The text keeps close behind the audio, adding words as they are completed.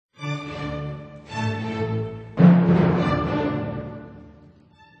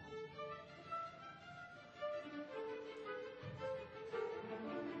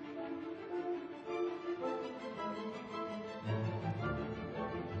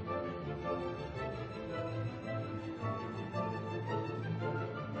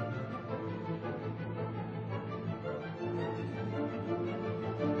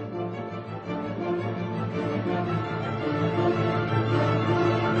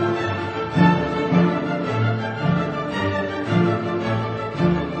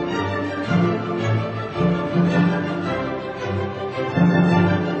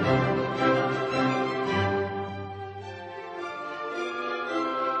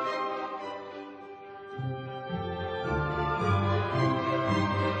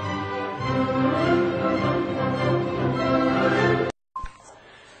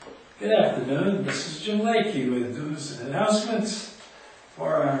Jim Lakey with news and announcements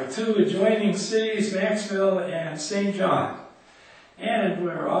for our two adjoining cities, Maxville and St. John. And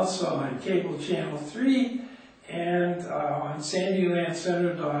we're also on cable channel 3 and on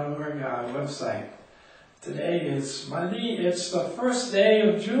sandylandcenter.org, our website. Today is Monday. It's the first day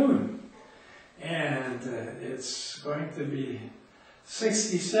of June. And it's going to be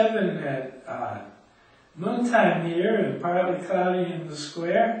 67 at noontime here and partly cloudy in the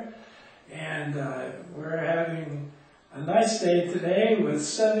square. And we're having a nice day today with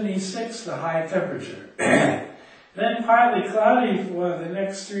 76 the high temperature. Then partly cloudy for the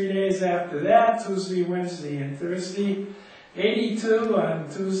next 3 days after that, Tuesday, Wednesday, and Thursday. 82 on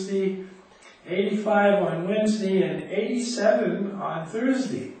Tuesday, 85 on Wednesday, and 87 on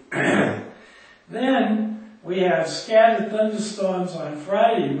Thursday. Then we have scattered thunderstorms on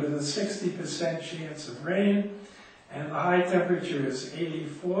Friday with a 60% chance of rain, and the high temperature is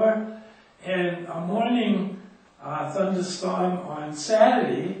 84. And a morning thunderstorm on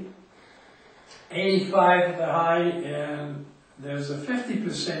Saturday, 85 the high, and there's a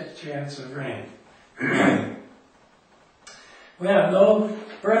 50% chance of rain. We have no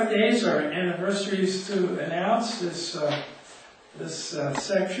birthdays or anniversaries to announce this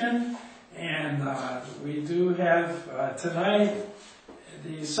section, and we do have tonight,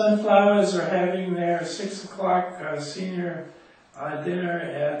 the Sunflowers are having their 6 o'clock senior dinner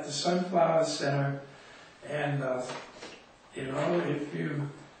at the Sunflower Center, and you know, if you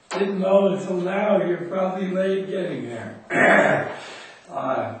didn't know until now, you're probably late getting there.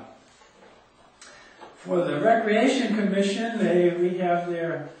 For the Recreation Commission, we have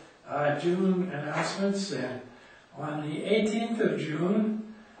their June announcements, and on the 18th of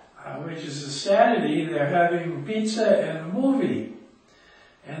June, which is a Saturday, they're having pizza and a movie,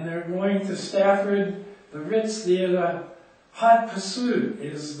 and they're going to Stafford, the Ritz Theater. Hot Pursuit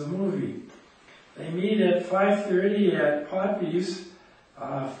is the movie. They meet at 5:30 at Poppy's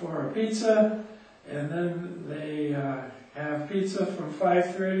for a pizza, and then they have pizza from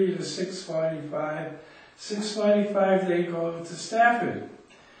 5:30 to 6:45. 6:45 they go to Stafford,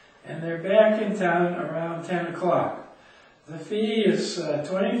 and they're back in town around 10 o'clock. The fee is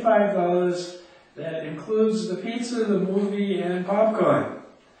 $25. That includes the pizza, the movie, and popcorn.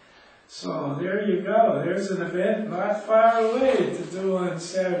 So there you go. There's an event not far away to do on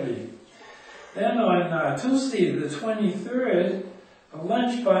Saturday. Then on Tuesday, the 23rd, the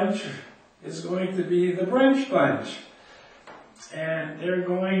lunch bunch is going to be the brunch bunch. And they're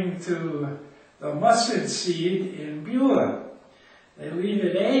going to the Mustard Seed in Beulah. They leave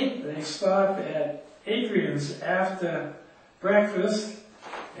at 8. They stop at Adrian's after breakfast.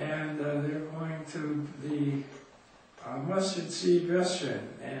 And they're going to the Mustard Seed restaurant,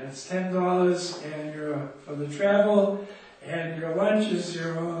 and it's $10 and for the travel, and your lunch is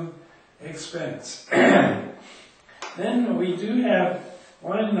your own expense. Then we do have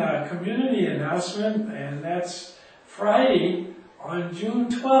one community announcement, and that's Friday on June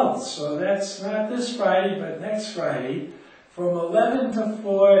 12th. So that's not this Friday, but next Friday. From 11 to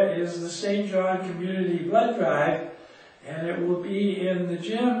 4 is the St. John Community Blood Drive, and it will be in the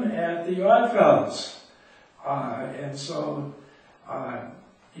gym at the Oddfellows. And so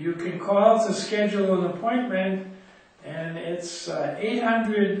you can call to schedule an appointment, and it's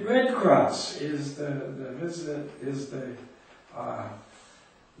 800 Red Cross is the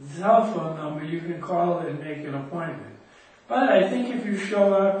telephone number. You can call and make an appointment. But I think if you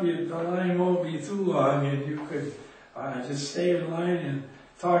show up, the line won't be too long, and you could just stay in line and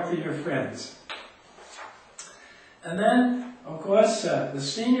talk to your friends. And then, of course, the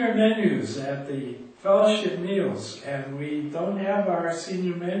senior menus at the fellowship meals, and we don't have our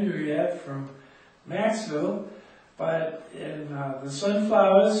senior menu yet from Maxville, but in the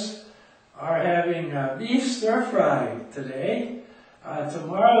Sunflowers are having beef stir-fry today.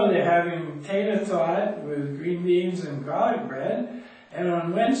 Tomorrow they're having tater tot with green beans and garlic bread, and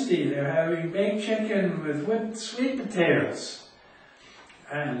on Wednesday they're having baked chicken with whipped sweet potatoes.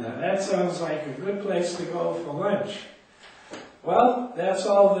 And that sounds like a good place to go for lunch. Well, that's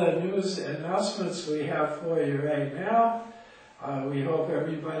all the news announcements we have for you right now. We hope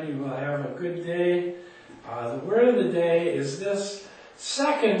everybody will have a good day. The word of the day is this: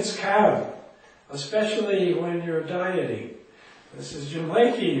 seconds count, especially when you're dieting. This is Jim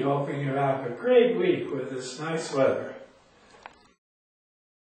Lakey, hoping you have a great week with this nice weather.